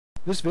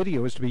This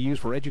video is to be used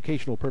for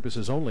educational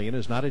purposes only and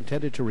is not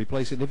intended to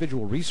replace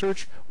individual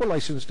research or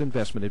licensed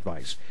investment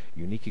advice.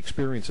 Unique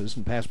experiences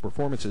and past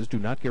performances do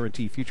not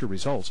guarantee future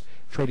results.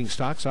 Trading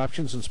stocks,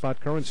 options, and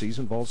spot currencies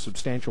involves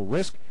substantial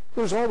risk.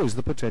 There's always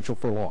the potential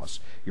for loss.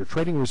 Your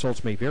trading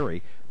results may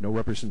vary. No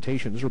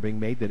representations are being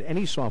made that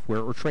any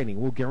software or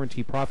training will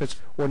guarantee profits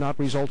or not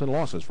result in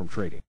losses from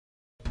trading.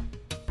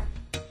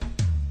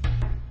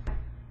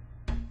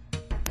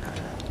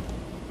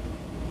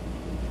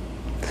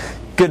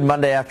 Good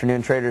Monday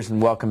afternoon, traders,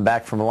 and welcome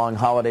back from a long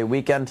holiday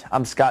weekend.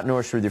 I'm Scott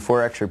Norris with your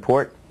FOREX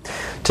report.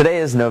 Today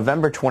is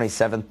November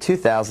 27,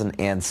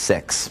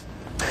 2006.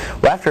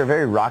 Well, after a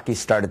very rocky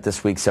start at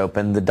this week's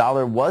open, the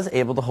dollar was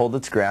able to hold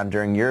its ground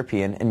during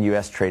European and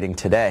U.S. trading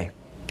today.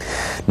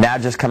 Now,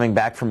 just coming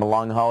back from a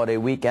long holiday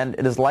weekend,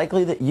 it is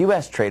likely that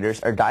U.S.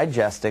 traders are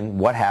digesting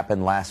what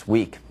happened last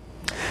week.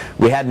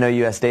 We had no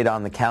U.S. data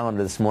on the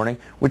calendar this morning,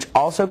 which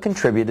also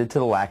contributed to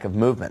the lack of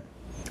movement.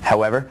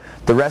 However,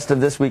 the rest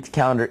of this week's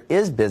calendar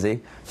is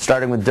busy,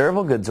 starting with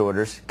durable goods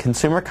orders,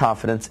 consumer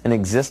confidence, and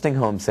existing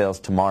home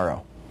sales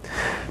tomorrow.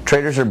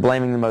 Traders are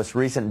blaming the most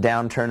recent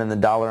downturn in the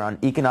dollar on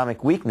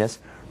economic weakness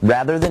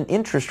rather than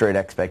interest rate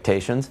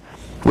expectations,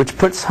 which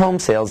puts home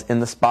sales in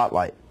the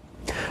spotlight.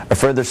 A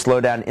further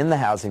slowdown in the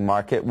housing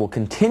market will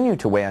continue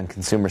to weigh on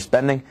consumer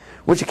spending,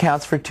 which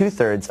accounts for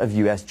 2/3 of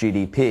U.S.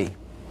 GDP.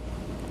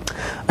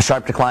 A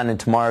sharp decline in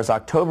tomorrow's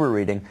October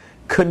reading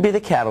could be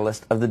the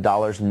catalyst of the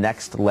dollar's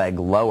next leg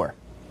lower.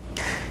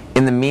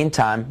 In the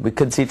meantime, we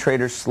could see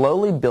traders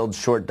slowly build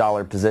short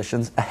dollar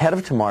positions ahead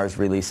of tomorrow's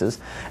releases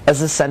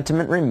as the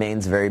sentiment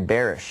remains very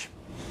bearish.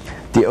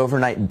 The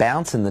overnight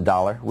bounce in the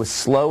dollar was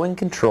slow and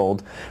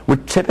controlled,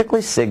 which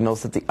typically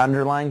signals that the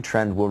underlying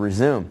trend will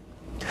resume.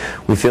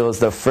 We feel as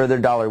though further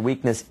dollar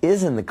weakness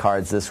is in the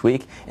cards this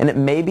week, and it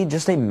may be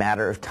just a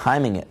matter of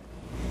timing it.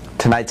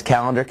 Tonight's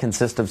calendar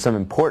consists of some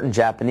important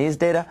Japanese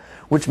data,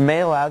 which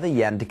may allow the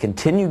yen to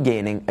continue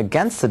gaining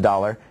against the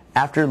dollar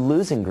after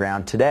losing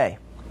ground today.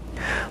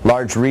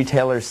 Large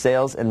retailer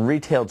sales and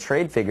retail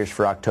trade figures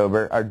for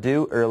October are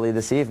due early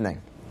this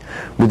evening.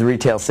 With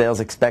retail sales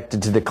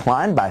expected to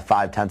decline by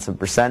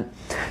 0.5%,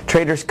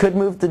 traders could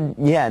move the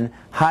yen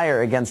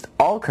higher against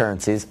all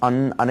currencies on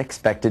an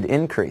unexpected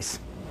increase.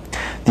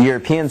 The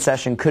European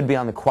session could be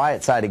on the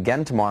quiet side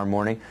again tomorrow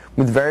morning,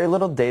 with very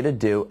little data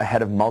due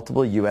ahead of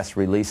multiple U.S.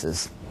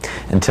 releases.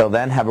 Until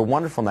then, have a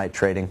wonderful night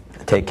trading.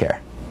 Take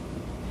care.